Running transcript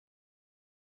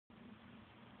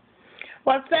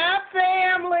What's up,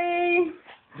 family?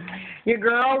 Your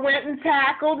girl went and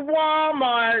tackled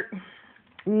Walmart.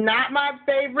 Not my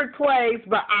favorite place,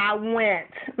 but I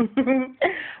went.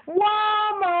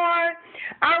 Walmart.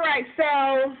 All right,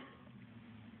 so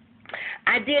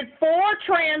I did 4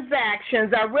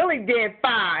 transactions. I really did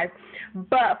 5.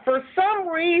 But for some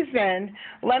reason,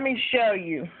 let me show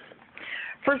you.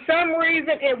 For some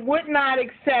reason, it would not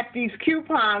accept these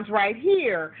coupons right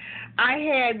here. I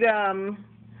had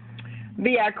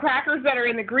the crackers that are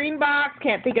in the green box.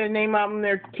 Can't think of the name of them.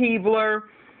 They're Keebler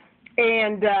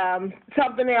and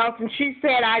something else. And she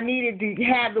said I needed to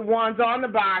have the ones on the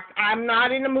box. I'm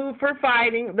not in the mood for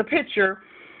fighting the picture.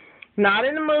 Not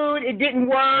in the mood. It didn't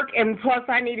work. And plus,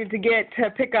 I needed to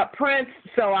pick up prints,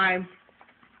 so I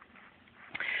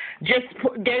just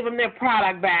gave them their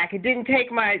product back. It didn't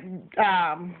take my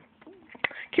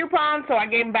coupon, so I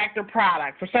gave them back their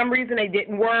product. For some reason, they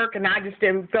didn't work, and I just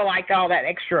didn't feel like all that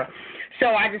extra. So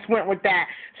I just went with that.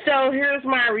 So here's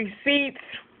my receipts.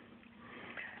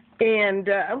 And,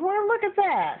 well, look at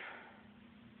that.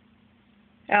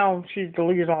 Oh, she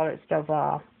deleted all that stuff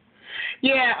off.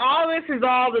 Yeah, all this is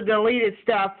all the deleted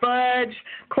stuff. Fudge,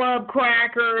 club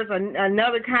crackers,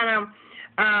 another kind of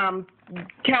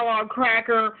Kellogg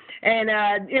cracker, and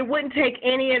it wouldn't take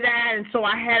any of that, and so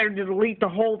I had her to delete the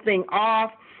whole thing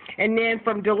off. And then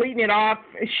from deleting it off,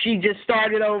 she just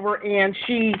started over, and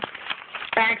she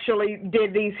actually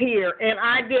did these here. And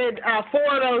I did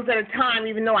 4 of those at a time,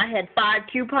 even though I had 5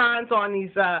 coupons on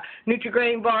these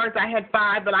Nutri-Grain bars. I had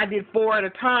 5, but I did 4 at a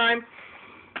time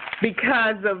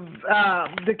because of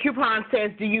the coupon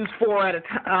says to use 4 at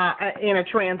in a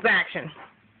transaction.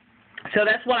 So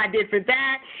that's what I did for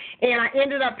that, and I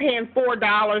ended up paying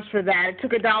 $4 for that. It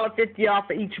took $1.50 off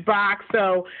of each box,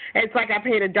 so it's like I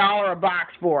paid $1 a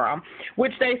box for them,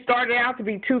 which they started out to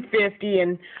be $2.50,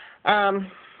 and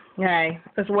hey,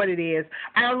 that's what it is.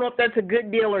 I don't know if that's a good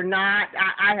deal or not.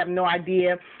 I have no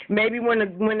idea. Maybe when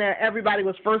everybody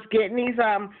was first getting these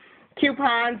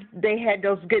coupons, they had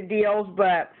those good deals,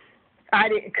 but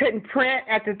I couldn't print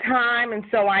at the time, and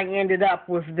so I ended up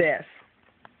with this.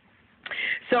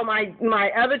 So my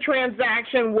other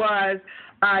transaction was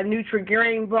a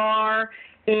Nutri-Grain bar,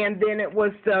 and then it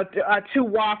was the 2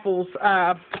 waffles.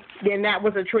 Then that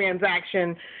was a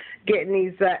transaction, getting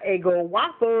these Eggo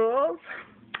waffles.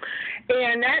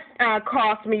 And that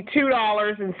cost me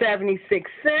 $2.76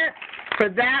 for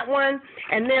that one.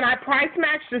 And then I price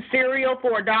matched the cereal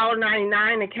for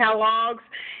 $1.99 at Kellogg's.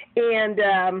 And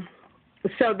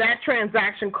so that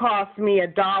transaction cost me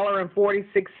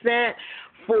 $1.46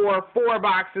 for 4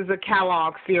 boxes of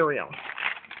Kellogg cereal.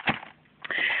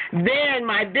 Then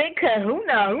my big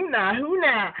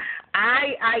kahuna,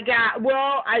 I got,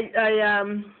 well, I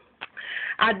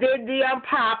did the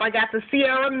pop. I got the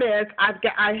Sierra Mist.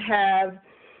 I have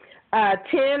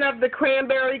 10 of the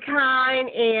cranberry kind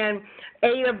and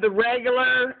 8 of the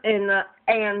regular, and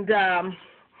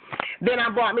then I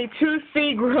bought me 2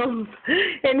 Seagrams,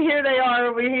 and here they are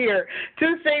over here.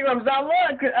 2 Seagrams. Now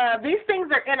look, these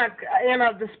things are in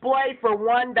a display for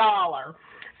 $1.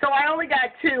 So I only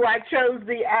got 2. I chose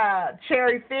the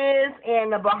Cherry Fizz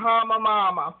and the Bahama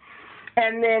Mama.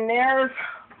 And then there's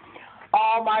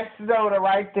all my soda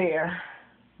right there.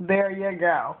 There you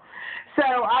go. So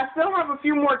I still have a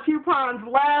few more coupons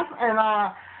left, and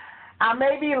I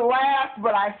may be last,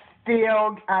 but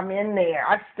I'm in there.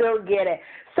 I still get it.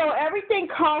 So everything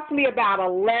cost me about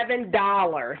 $11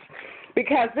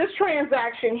 because this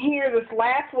transaction here, this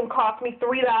last one cost me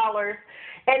 $3,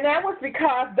 and that was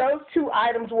because those 2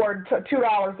 items were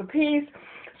 $2 a piece.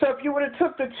 So if you would have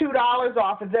took the $2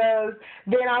 off of those,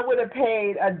 then I would have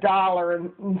paid $1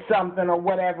 and something or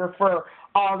whatever for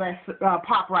all that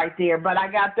pop right there. But I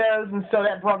got those, and so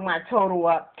that brought my total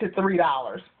up to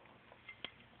 $3.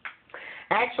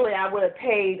 Actually, I would have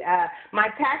paid, my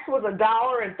tax was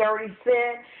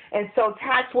 $1.30, and so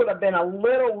tax would have been a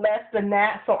little less than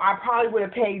that, so I probably would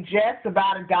have paid just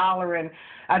about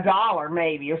 $1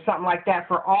 maybe, or something like that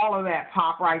for all of that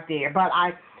pop right there. But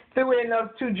I threw in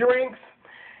those 2 drinks,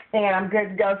 and I'm good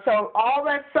to go. So all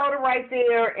that soda right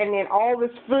there, and then all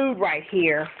this food right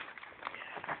here,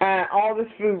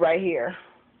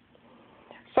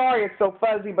 Sorry it's so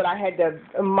fuzzy, but I had to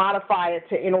modify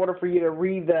it in order for you to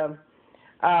read the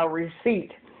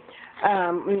receipt.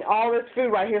 And all this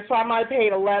food right here, so I might have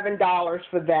paid $11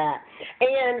 for that.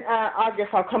 And I guess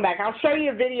I'll come back. I'll show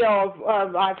you a video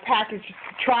of I've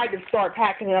tried to start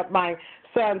packing up my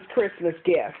son's Christmas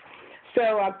gift.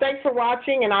 So thanks for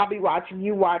watching, and I'll be watching.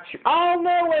 You watch. Oh,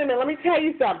 no, wait a minute. Let me tell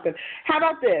you something. How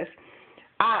about this?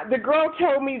 The girl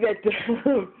told me that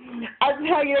I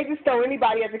tell you, they just throw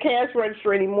anybody at the cash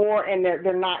register anymore, and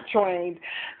they're not trained.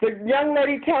 The young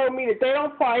lady told me that they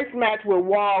don't price match with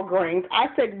Walgreens. I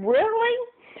said, really?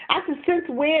 I said, since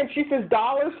when? She says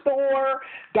Dollar Store,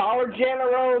 Dollar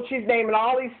General. She's naming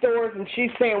all these stores, and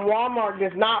she's saying Walmart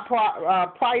does not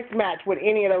price match with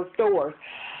any of those stores.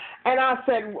 And I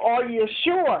said, are you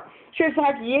sure? She was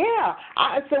like, yeah.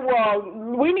 I said,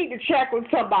 well, we need to check with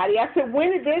somebody. I said,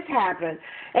 when did this happen?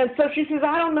 And so she says,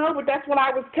 I don't know, but that's what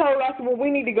I was told. I said, well,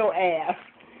 we need to go ask.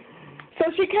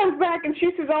 So she comes back and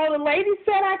she says, oh, the lady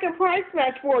said I can price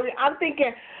match for you. I'm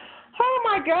thinking, oh,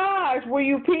 my gosh, will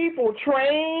you people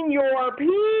train your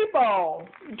people?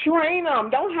 Train them.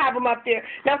 Don't have them up there.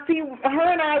 Now, see,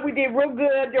 her and I, we did real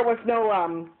good. There was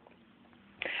no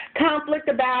conflict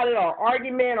about it or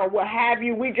argument or what have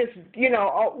you. We just,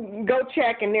 go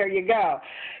check and there you go.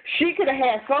 She could have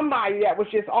had somebody that was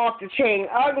just off the chain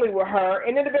ugly with her,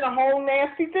 and it would have been a whole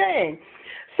nasty thing.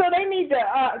 So they need to,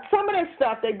 some of this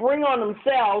stuff they bring on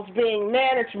themselves, being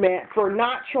management, for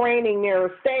not training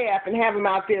their staff and have them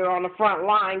out there on the front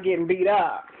line getting beat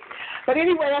up. But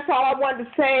anyway, that's all I wanted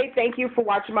to say. Thank you for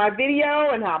watching my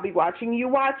video, and I'll be watching you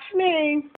watch me.